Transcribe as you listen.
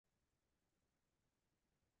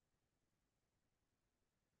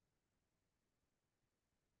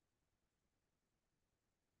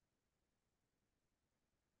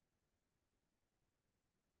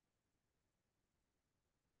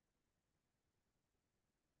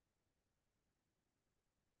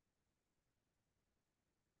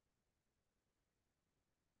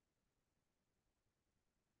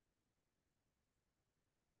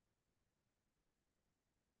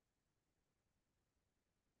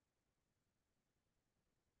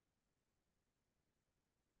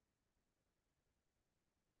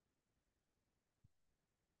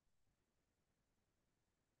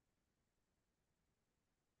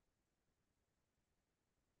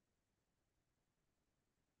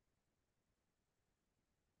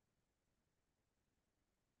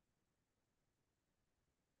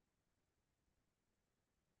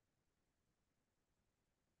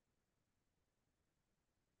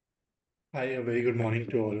Hi, a very good morning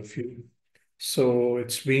to all of you. So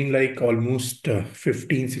it's been like almost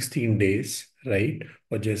 15, 16 days, right?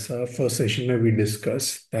 और जैसा first session में we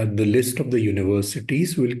discussed that the list of the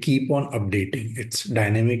universities will keep on updating. It's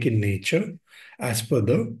dynamic in nature as per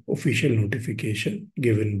the official notification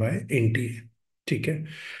given by NTA. ठीक है?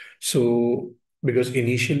 So because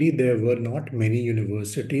initially there were not many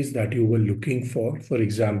universities that you were looking for. For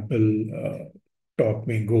example, top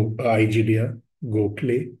में go IGDR,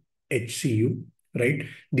 Gokhale, HCU, right?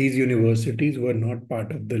 These universities were not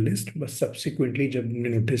part of the list, but subsequently जब हमने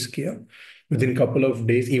notice किया, within couple of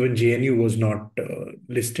days, even JNU was not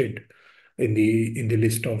listed in the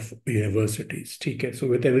list of universities. ठीक है? So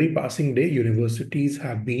with every passing day, universities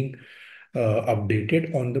have been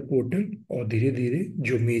updated on the portal और धीरे धीरे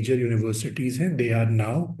जो major universities हैं, they are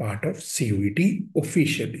now part of CUET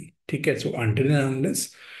officially. ठीक है? So until and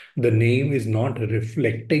unless the name is not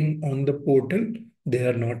reflecting on the portal, they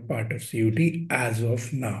are not part of CUT as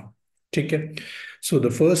of now. ठीक है? So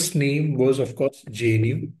the first name was of course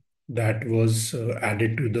JNU that was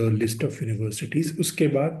added to the list of universities. उसके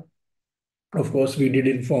बाद of course we did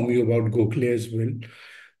inform you about Gokhale as well.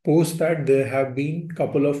 Post that there have been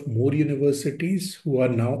couple of more universities who are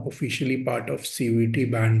now officially part of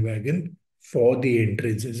CUET bandwagon for the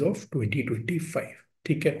entrances of 2025.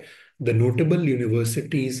 ठीक है? The notable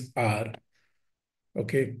universities are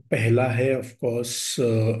okay, पहला है of course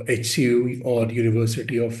HCU or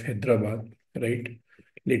University of Hyderabad, right?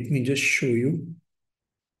 Let me just show you.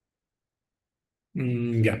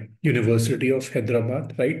 Yeah, University of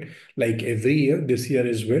Hyderabad, right? Like every year, this year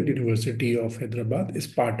as well, University of Hyderabad is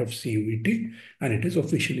part of CUET and it is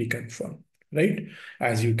officially confirmed, right?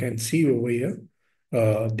 As you can see over here,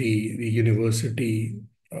 the university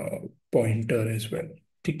pointer as well.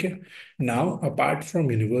 Okay. Now, apart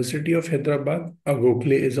from University of Hyderabad,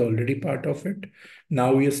 Gokhale is already part of it.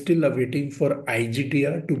 Now we are still awaiting for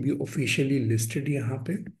IGDR to be officially listed यहाँ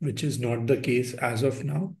पे, which is not the case as of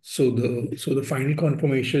now. So the final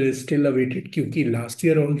confirmation is still awaited क्योंकि last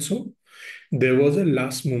year also there was a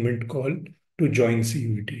last moment call to join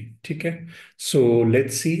CUET. ठीक है? So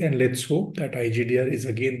let's see and let's hope that IGDR is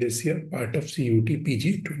again this year part of CUET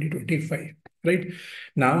PG 2025. Right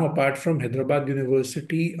now, apart from Hyderabad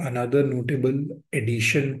University, another notable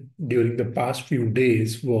addition during the past few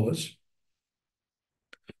days was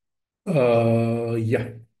yeah,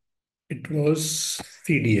 it was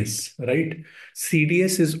CDS, right?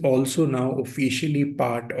 CDS is also now officially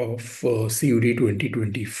part of CUD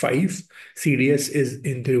 2025. CDS is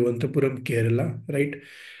in Thiruvananthapuram, Kerala, right?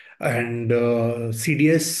 And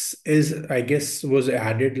CDS is, I guess, was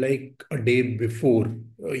added like a day before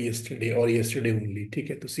yesterday or yesterday only.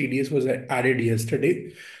 Okay, so CDS was added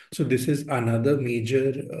yesterday. So this is another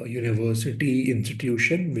major university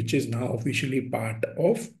institution which is now officially part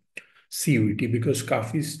of CUET because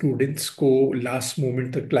काफी students को last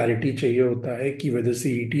moment तक clarity चाहिए होता है कि whether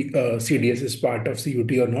CET CDS is part of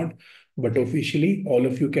CUT or not. But officially, all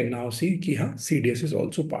of you can now see कि हाँ CDS is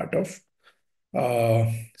also part of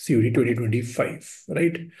CUT 2025,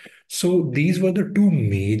 right? So these were the two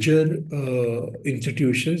major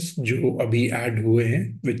institutions जो अभी add हुए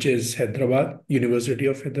हैं, which is Hyderabad, University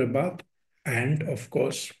of Hyderabad, and of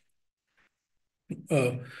course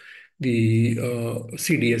uh, the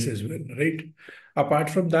CDS as well, right? Apart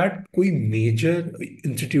from that, कोई major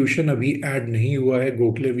institution अभी add नहीं हुआ है.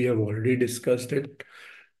 Gokhale, we have already discussed it.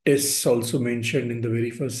 Tests also mentioned in the very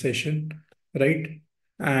first session, right?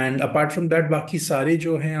 And apart from that, बाकी सारे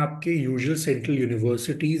जो हैं आपके usual central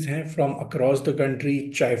universities हैं from across the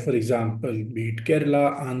country, चाहे for example, be it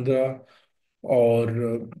Kerala, Andhra, or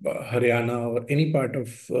Haryana or any part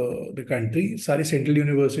of the country, सारी central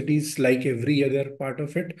universities like every other part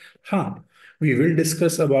of it. हाँ, we will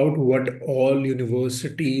discuss about what all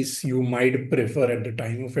universities you might prefer at the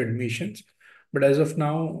time of admissions. But as of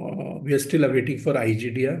now, we are still awaiting for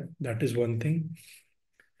IGDR. That is one thing.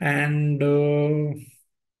 And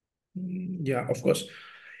yeah, of course,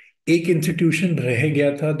 एक institution रह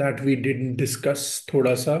गया था that we didn't discuss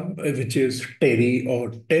थोड़ा सा, which is Terry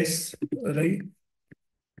or TES, right?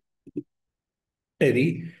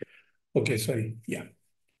 Terry. Okay, sorry. Yeah.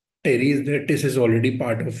 Terry is there. TIS is already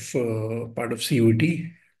part of CUT,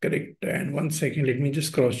 correct? And one second, let me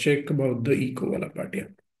just cross check about the eco wala part. Yeah,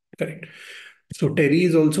 correct. So Terry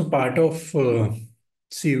is also part of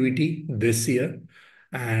CUT this year,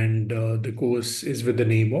 and the course is with the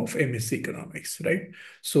name of MSc Economics, right?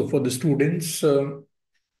 So for the students,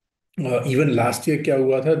 even last year क्या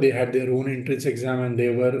हुआ था, they had their own entrance exam and they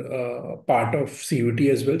were part of CUT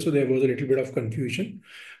as well, so there was a little bit of confusion.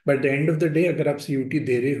 But at the end of the day, अगर आप CUT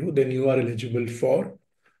दे रहे हो, then you are eligible for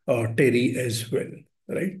TERI as well,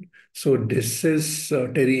 right? So this is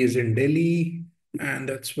Terry is in Delhi, and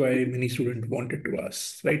that's why many students wanted to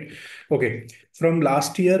ask, right? Okay, from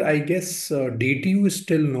last year, I guess DTU is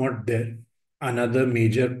still not there. Another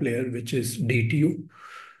major player, which is DTU.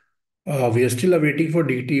 We are still awaiting for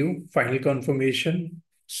DTU final confirmation.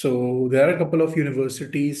 So there are a couple of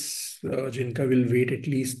universities, Jinka will wait at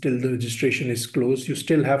least till the registration is closed. You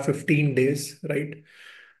still have 15 days, right?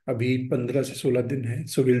 अभी 15 से 16 दिन है.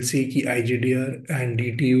 So we'll see कि IGDR and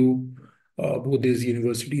DTU, both these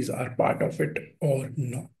universities are part of it or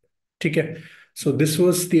not. ठीक है. So this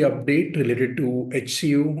was the update related to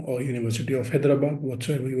HCU or University of Hyderabad,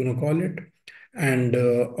 whatsoever you want to call it, and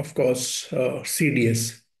of course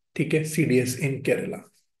CDS. ठीक है, CDS in Kerala.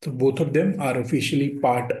 So both of them are officially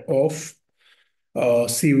part of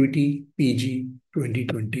CUET PG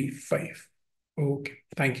 2025. Okay,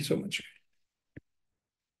 thank you so much.